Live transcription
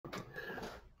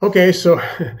Okay, so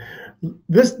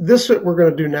this what we're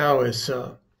going to do now is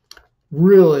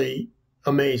really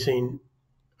amazing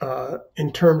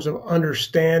in terms of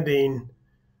understanding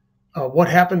what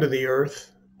happened to the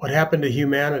earth, what happened to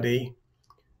humanity,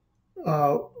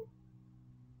 uh,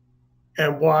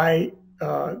 and why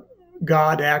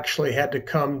God actually had to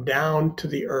come down to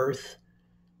the earth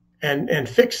and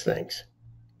fix things.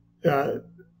 Uh,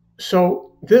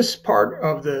 so this part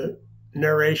of the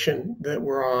narration that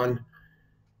we're on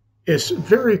is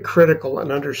very critical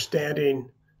in understanding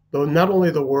though not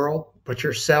only the world but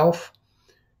yourself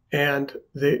and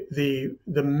the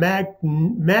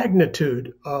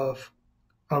magnitude of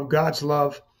God's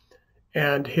love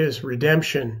and His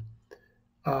redemption.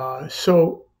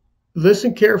 So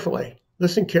listen carefully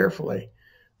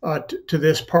to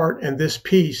this part and this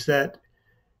piece that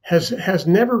has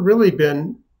never really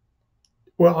been.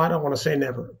 Well, I don't want to say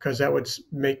never because that would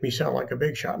make me sound like a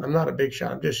big shot. And I'm not a big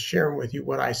shot. I'm just sharing with you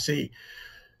what I see.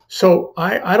 So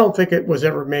I don't think it was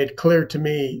ever made clear to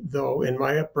me, though, in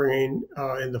my upbringing,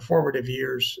 in the formative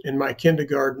years, in my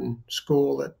kindergarten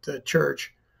school at the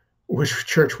church, which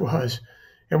church was,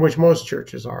 and which most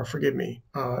churches are. Forgive me.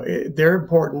 They're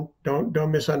important.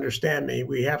 Don't misunderstand me.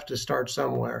 We have to start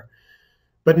somewhere.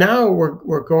 But now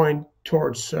we're going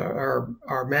towards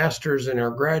our masters and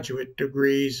our graduate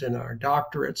degrees and our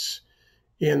doctorates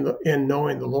in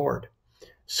knowing the Lord.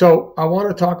 So I want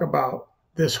to talk about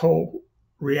this whole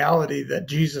reality that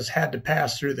Jesus had to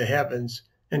pass through the heavens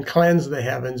and cleanse the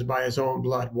heavens by his own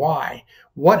blood. Why?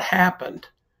 What happened?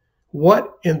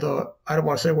 What in the, I don't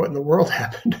want to say what in the world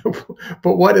happened,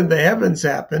 but what in the heavens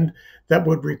happened that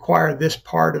would require this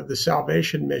part of the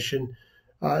salvation mission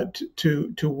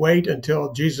to wait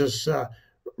until Jesus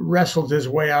wrestled his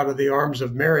way out of the arms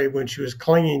of Mary when she was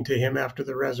clinging to him after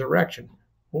the resurrection?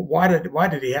 Well, why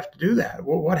did he have to do that?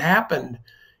 Well, what happened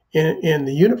in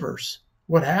the universe?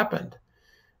 What happened?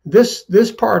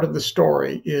 This part of the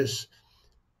story is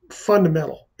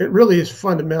fundamental. It really is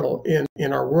fundamental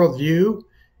in our worldview,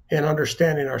 in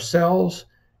understanding ourselves,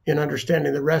 in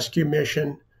understanding the rescue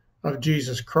mission of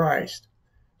Jesus Christ.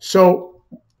 So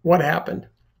what happened?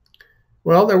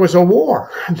 Well, there was a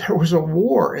war. There was a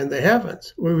war in the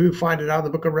heavens. We find it out of the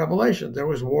book of Revelation. There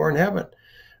was war in heaven.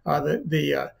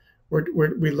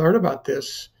 We learn about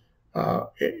this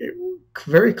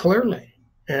very clearly,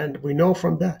 and we know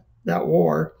from that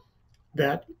war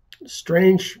that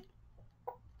strange,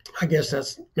 I guess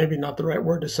that's maybe not the right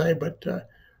word to say, but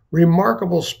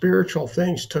remarkable spiritual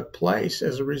things took place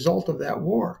as a result of that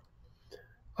war.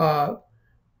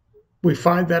 We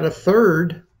find that a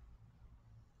third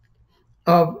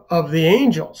of the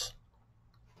angels,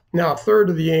 now a third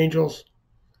of the angels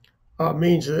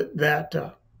means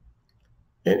that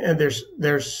and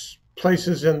there's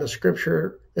places in the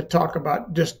scripture that talk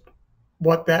about just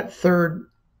what that third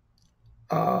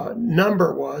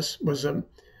number was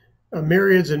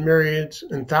myriads and myriads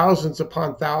and thousands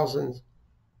upon thousands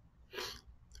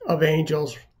of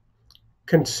angels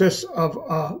consists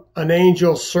of an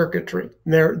angel circuitry.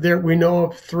 There we know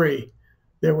of three.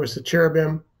 There was the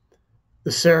cherubim,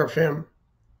 the seraphim,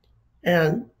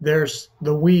 and there's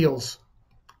the wheels,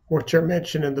 which are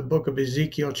mentioned in the book of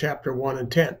Ezekiel chapter 1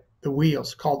 and 10. The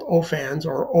wheels called ophans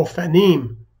or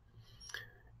ophanim.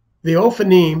 The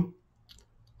ophanim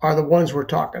are the ones we're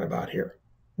talking about here.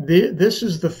 This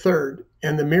is the third,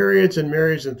 and the myriads and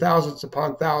myriads and thousands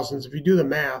upon thousands, if you do the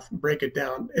math, break it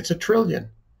down, it's a trillion.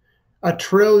 A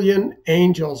trillion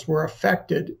angels were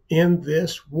affected in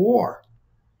this war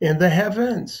in the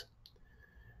heavens.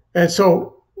 And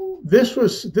so this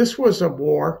was a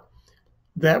war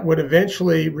that would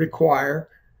eventually require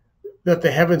that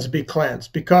the heavens be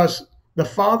cleansed because the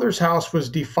Father's house was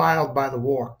defiled by the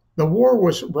war. The war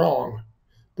was wrong.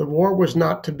 The war was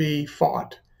not to be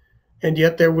fought. And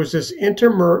yet there was this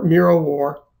intramural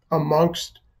war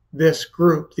amongst this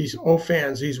group, these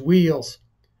ophans, these wheels.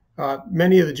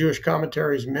 Many of the Jewish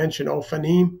commentaries mention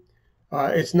ophanim.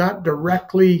 It's not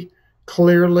directly,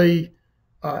 clearly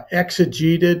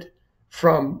exegeted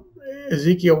from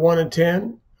Ezekiel 1 and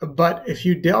 10, but if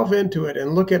you delve into it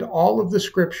and look at all of the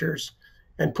scriptures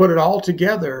and put it all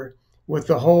together with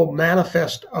the whole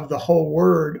manifest of the whole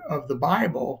word of the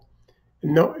Bible,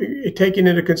 taking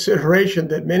into consideration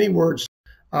that many words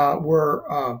were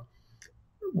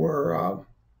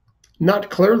not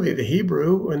clearly the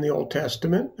Hebrew in the Old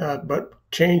Testament, but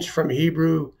changed from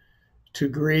Hebrew to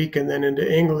Greek and then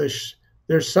into English.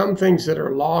 There's some things that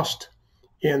are lost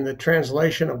in the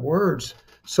translation of words,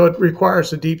 so it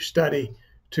requires a deep study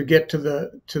to get to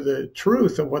the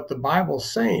truth of what the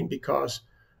Bible's saying, because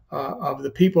of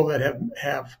the people that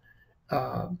have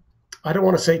I don't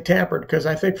want to say tampered, because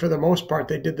I think for the most part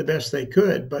they did the best they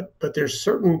could, but there's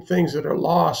certain things that are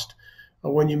lost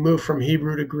when you move from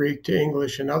Hebrew to Greek to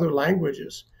English and other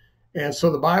languages. And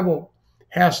so the Bible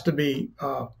has to be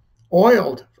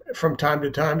oiled from time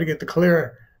to time to get the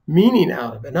clear meaning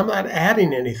out of it. And I'm not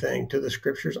adding anything to the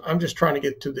scriptures. I'm just trying to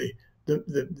get to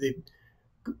the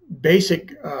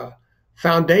basic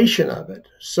foundation of it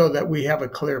so that we have a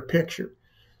clear picture.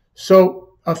 So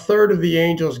a third of the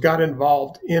angels got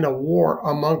involved in a war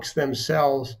amongst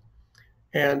themselves.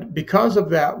 And because of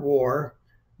that war,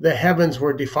 the heavens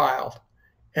were defiled.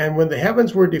 And when the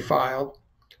heavens were defiled,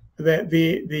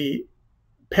 the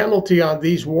penalty on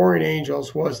these warring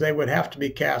angels was they would have to be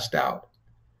cast out.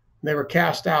 They were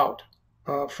cast out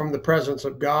from the presence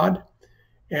of God.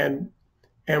 And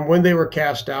when they were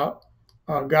cast out,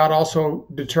 God also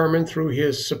determined through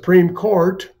his supreme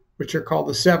court, which are called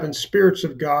the seven spirits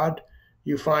of God,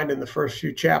 you find in the first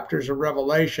few chapters of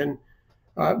Revelation,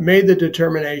 made the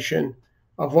determination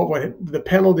of what the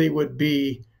penalty would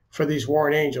be for these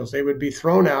warring angels. They would be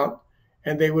thrown out,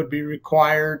 and they would be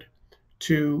required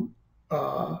to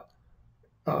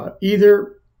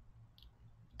either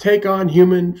take on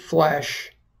human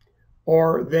flesh,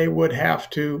 or they would have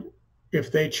to,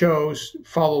 if they chose,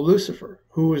 follow Lucifer,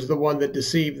 who was the one that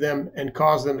deceived them and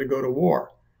caused them to go to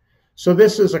war. So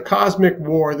this is a cosmic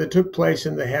war that took place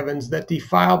in the heavens that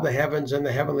defiled the heavens and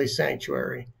the heavenly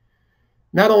sanctuary.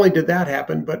 Not only did that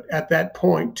happen, but at that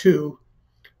point too,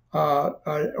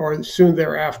 or soon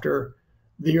thereafter,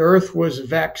 the earth was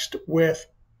vexed with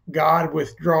God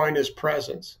withdrawing his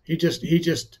presence. He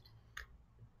just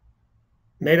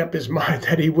made up his mind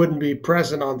that he wouldn't be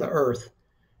present on the earth.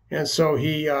 And so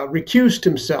he recused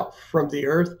himself from the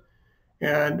earth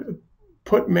and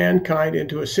put mankind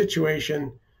into a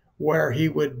situation where he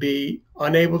would be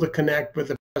unable to connect with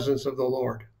the presence of the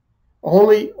Lord.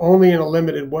 Only in a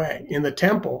limited way. In the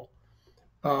temple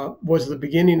was the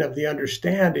beginning of the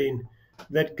understanding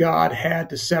that God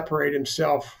had to separate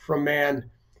himself from man,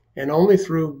 and only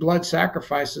through blood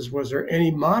sacrifices was there any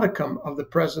modicum of the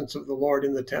presence of the Lord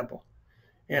in the temple.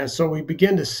 And so we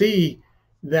begin to see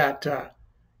that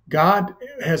God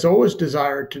has always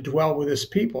desired to dwell with his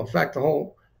people. In fact, the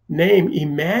whole name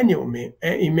Emmanuel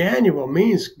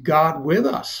means God with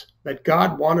us, that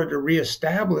God wanted to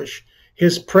reestablish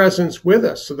his presence with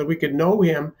us so that we could know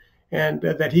him and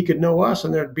that he could know us,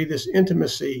 and there'd be this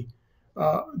intimacy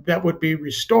that would be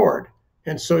restored.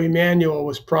 And so Emmanuel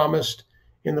was promised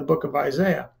in the book of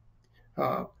Isaiah,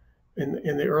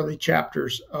 in the early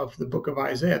chapters of the book of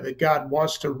Isaiah, that God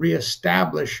wants to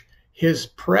reestablish his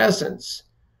presence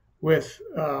with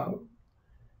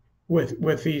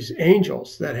these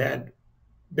angels that had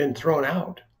been thrown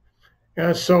out.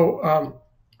 And so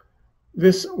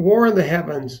this war in the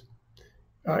heavens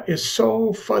is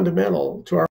so fundamental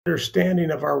to our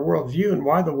understanding of our worldview and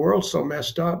why the world's so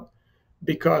messed up,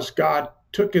 because God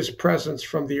took his presence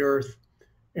from the earth,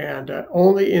 and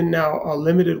only in now a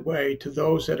limited way to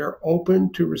those that are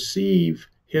open to receive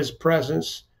his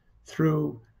presence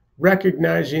through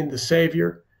recognizing the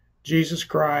Savior, Jesus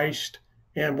Christ,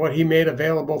 and what he made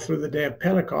available through the day of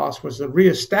Pentecost was the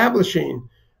reestablishing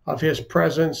of his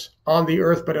presence on the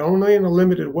earth, but only in a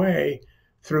limited way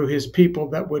through his people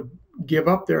that would give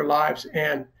up their lives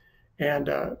and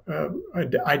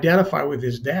identify with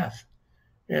his death.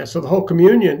 And so the whole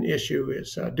communion issue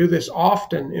is do this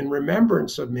often in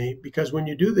remembrance of me, because when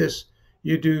you do this,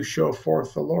 you do show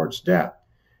forth the Lord's death.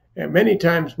 And many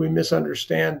times we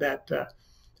misunderstand that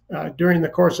during the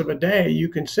course of a day, you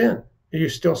can sin. You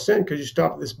still sin because you still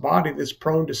have this body that's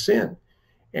prone to sin.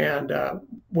 And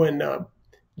when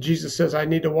Jesus says, I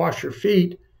need to wash your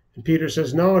feet, and Peter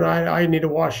says, no, I need to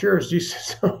wash yours. Jesus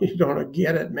says, no, you don't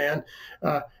get it, man.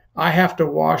 I have to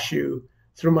wash you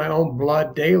through my own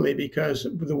blood daily, because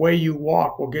the way you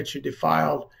walk will get you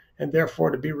defiled, and therefore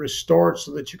to be restored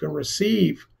so that you can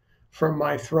receive from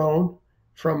my throne,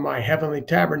 from my heavenly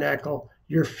tabernacle,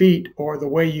 your feet, or the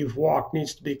way you've walked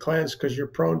needs to be cleansed, because you're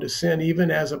prone to sin. Even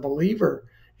as a believer,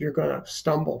 you're going to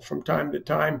stumble from time to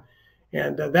time.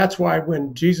 And that's why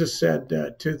when Jesus said to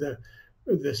the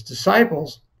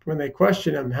disciples, when they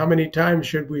questioned him, how many times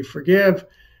should we forgive?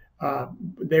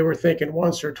 They were thinking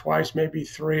once or twice, maybe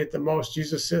three at the most.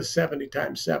 Jesus says 70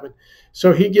 times 7.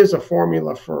 So he gives a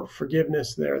formula for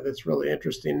forgiveness there that's really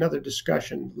interesting. Another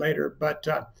discussion later. But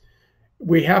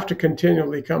we have to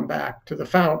continually come back to the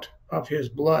fount of his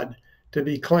blood to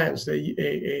be cleansed,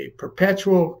 a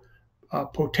perpetual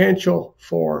potential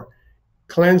for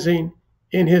cleansing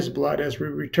in his blood as we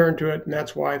return to it. And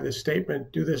that's why the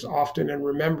statement, do this often in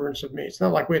remembrance of me. It's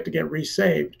not like we have to get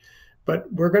resaved,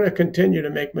 but we're going to continue to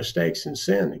make mistakes and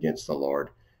sin against the Lord.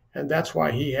 And that's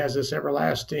why he has this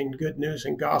everlasting good news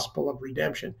and gospel of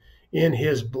redemption in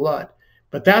his blood.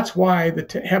 But that's why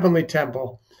the heavenly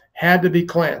temple had to be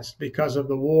cleansed, because of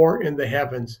the war in the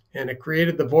heavens. And it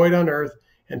created the void on earth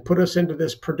and put us into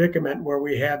this predicament where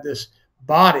we have this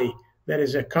body that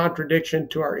is a contradiction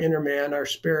to our inner man, our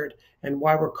spirit, and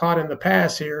why we're caught in the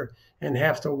past here and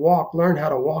have to learn how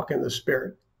to walk in the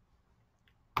spirit.